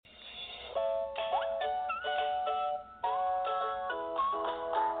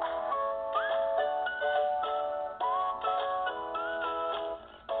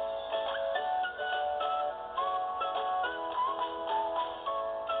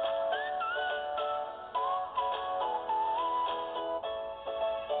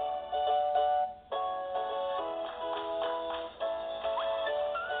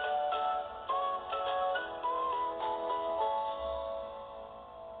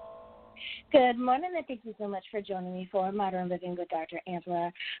Good morning, and thank you so much for joining me for Modern Living with Dr.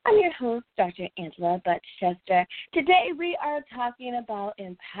 Angela. I'm your host, Dr. Angela Butchester. Today we are talking about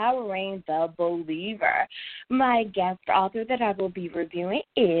empowering the believer. My guest author that I will be reviewing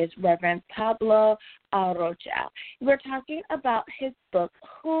is Reverend Pablo Arocha. We're talking about his book,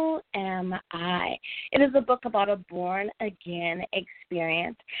 Who Am I? It is a book about a born-again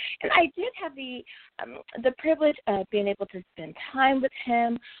experience. And I did have the privilege of being able to spend time with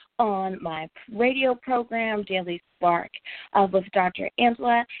him on my radio program, Daily Spark, with Dr.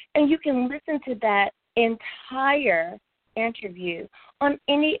 Angela. And you can listen to that entire interview on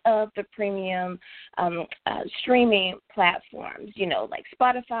any of the premium streaming platforms, like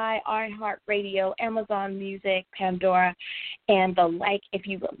Spotify, iHeartRadio, Amazon Music, Pandora, and the like, if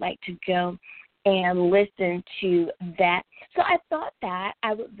you would like to go and listen to that. So I thought that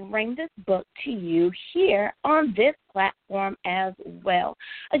I would bring this book to you here on this platform as well.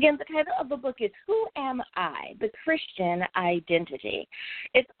 Again, the title of the book is Who Am I? The Christian Identity.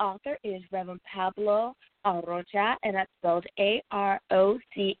 Its author is Reverend Pablo Arocha, and that's spelled Arocha.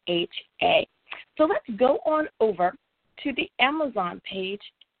 So let's go on over to the Amazon page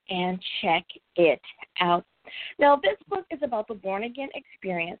and check it out. Now, this book is about the born-again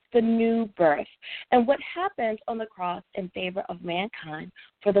experience, the new birth, and what happened on the cross in favor of mankind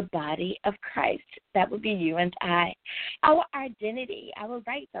for the body of Christ. That would be you and I. Our identity, our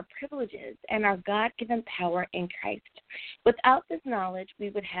rights, our privileges, and our God-given power in Christ. Without this knowledge,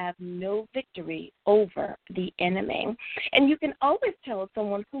 we would have no victory over the enemy. And you can always tell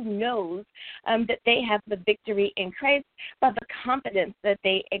someone who knows that they have the victory in Christ by the confidence that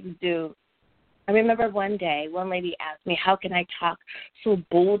they exude. I remember one day, one lady asked me, how can I talk so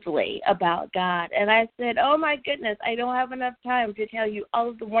boldly about God? And I said, oh, my goodness, I don't have enough time to tell you all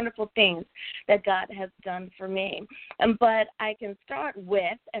of the wonderful things that God has done for me. But I can start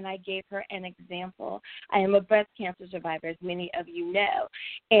with, and I gave her an example. I am a breast cancer survivor, as many of you know.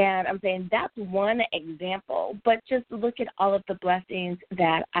 And I'm saying that's one example. But just look at all of the blessings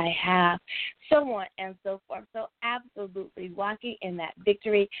that I have, so on and so forth. So absolutely, walking in that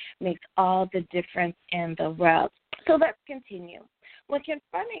victory makes all the difference in the world. So let's continue. When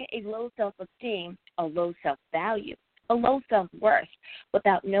confronting a low self-esteem, a low self-value, a low self-worth,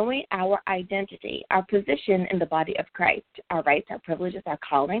 without knowing our identity, our position in the body of Christ, our rights, our privileges, our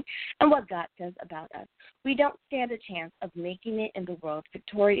calling, and what God says about us, we don't stand a chance of making it in the world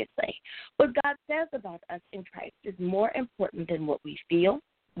victoriously. What God says about us in Christ is more important than what we feel,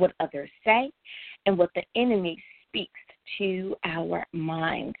 what others say, and what the enemy speaks to our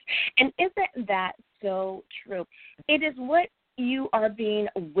minds. And isn't that so true? It is what you are being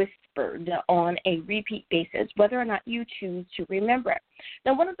whispered on a repeat basis, whether or not you choose to remember it.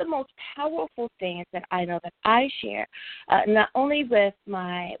 Now, one of the most powerful things that I know that I share, not only with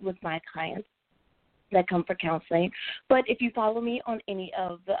my clients that come for counseling, but if you follow me on any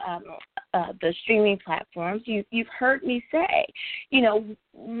of the streaming platforms, you've heard me say,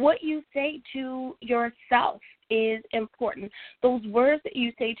 what you say to yourself is important. Those words that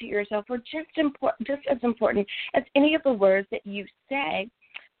you say to yourself are just as important as any of the words that you say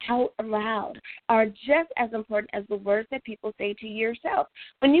out loud, are just as important as the words that people say to yourself.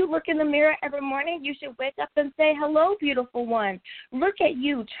 When you look in the mirror every morning, you should wake up and say, hello, beautiful one. Look at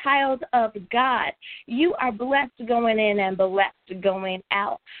you, child of God. You are blessed going in and blessed going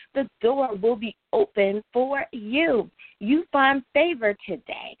out. The door will be open for you. You find favor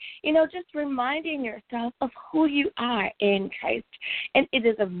today. Just reminding yourself of who you are in Christ. And it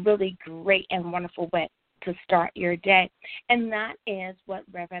is a really great and wonderful way to start your day. And that is what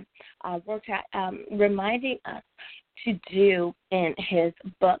Reverend worked at, reminding us to do in his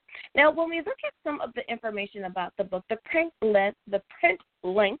book. Now, when we look at some of the information about the book, the print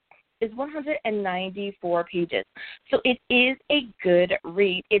length is 194 pages. So it is a good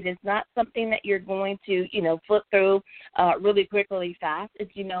read. It is not something that you're going to, flip through really quickly fast.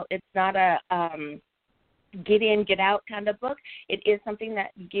 It's not a get in, get out kind of book. It is something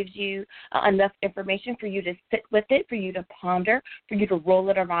that gives you enough information for you to sit with it, for you to ponder, for you to roll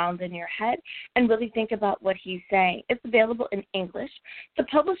it around in your head and really think about what he's saying. It's available in English. The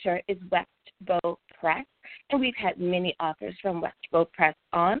publisher is Westbow Press, and we've had many authors from Westbow Press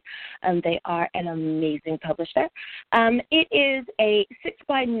on. They are an amazing publisher. It is a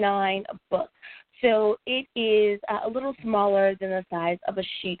 6x9 book. So it is a little smaller than the size of a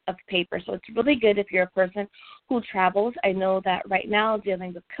sheet of paper. So it's really good if you're a person who travels. I know that right now,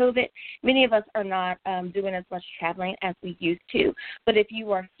 dealing with COVID, many of us are not doing as much traveling as we used to. But if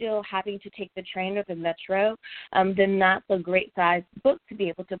you are still having to take the train or the metro, then that's a great size book to be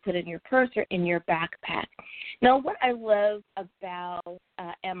able to put in your purse or in your backpack. Now, what I love about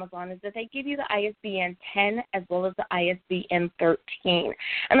Amazon is that they give you the ISBN 10 as well as the ISBN 13.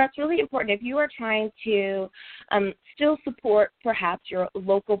 And that's really important. If you are trying to still support perhaps your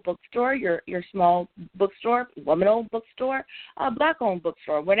local bookstore, your small bookstore, woman-owned bookstore, black-owned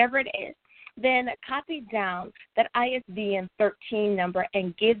bookstore, whatever it is, then copy down that ISBN 13 number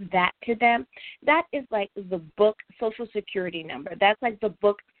and give that to them. That is like the book Social Security number. That's like the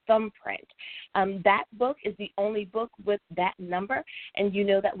book thumbprint. That book is the only book with that number, and you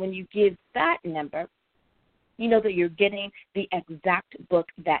know that when you give that number, you know that you're getting the exact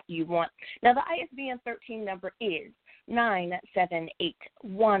book that you want. Now, the ISBN 13 number is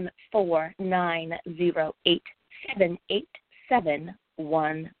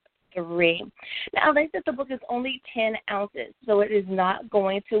 978-14908-78713. Now, they said the book is only 10 ounces, so it is not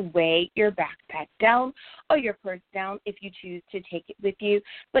going to weigh your backpack down or your purse down if you choose to take it with you,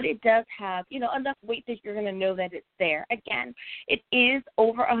 but it does have, enough weight that you're going to know that it's there. Again, it is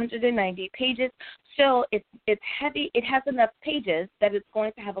over 190 pages, so it's heavy. It has enough pages that it's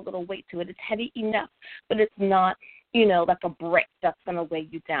going to have a little weight to it. It's heavy enough, but it's not, like a brick that's going to weigh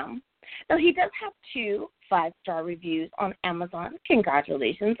you down. Now, he does have 2 5-star reviews on Amazon.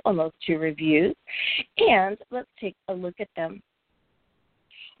 Congratulations on those 2 reviews. And let's take a look at them.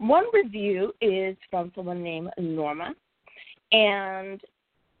 One review is from someone named Norma, and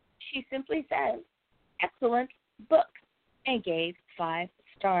she simply says, excellent book, and gave 5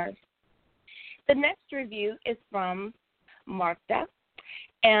 stars. The next review is from Martha,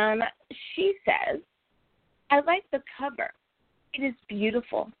 and she says, I like the cover. It is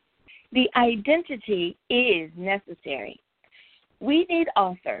beautiful. The identity is necessary. We need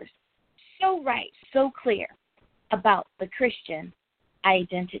authors so right, so clear about the Christian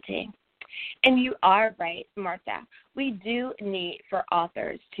identity. And you are right, Martha. We do need for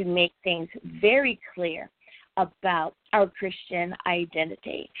authors to make things very clear about our Christian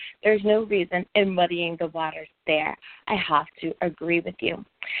identity. There's no reason in muddying the waters there. I have to agree with you.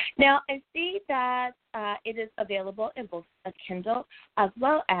 Now, I see that it is available in both a Kindle as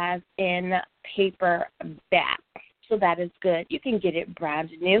well as in paperback. So that is good. You can get it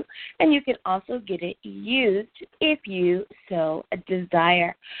brand new, and you can also get it used if you so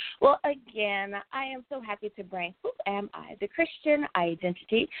desire. Well, again, I am so happy to bring Who Am I? The Christian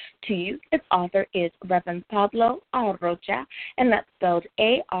Identity to you. Its author is Reverend Pablo Arocha, and that's spelled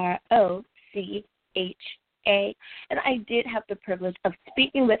Arocha. And I did have the privilege of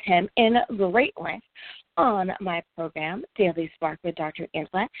speaking with him in great length on my program, Daily Spark with Dr.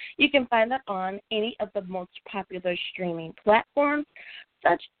 Angela. You can find that on any of the most popular streaming platforms,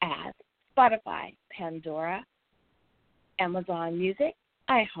 such as Spotify, Pandora, Amazon Music,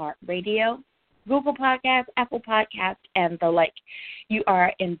 iHeartRadio, Google Podcasts, Apple Podcasts, and the like. You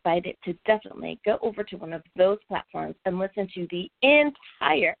are invited to definitely go over to one of those platforms and listen to the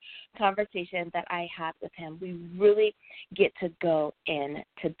entire conversation that I had with him. We really get to go into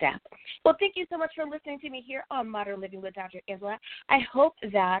depth. Well, thank you so much for listening to me here on Modern Living with Dr. Angela. I hope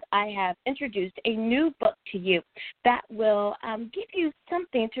that I have introduced a new book to you that will give you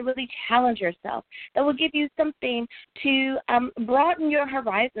something to really challenge yourself, that will give you something to broaden your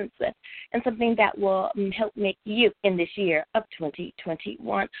horizons with, and something that will help make you in this year of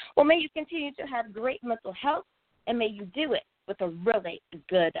 2021. Well, may you continue to have great mental health, and may you do it with a really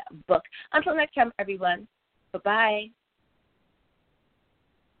good book. Until next time, everyone, bye-bye.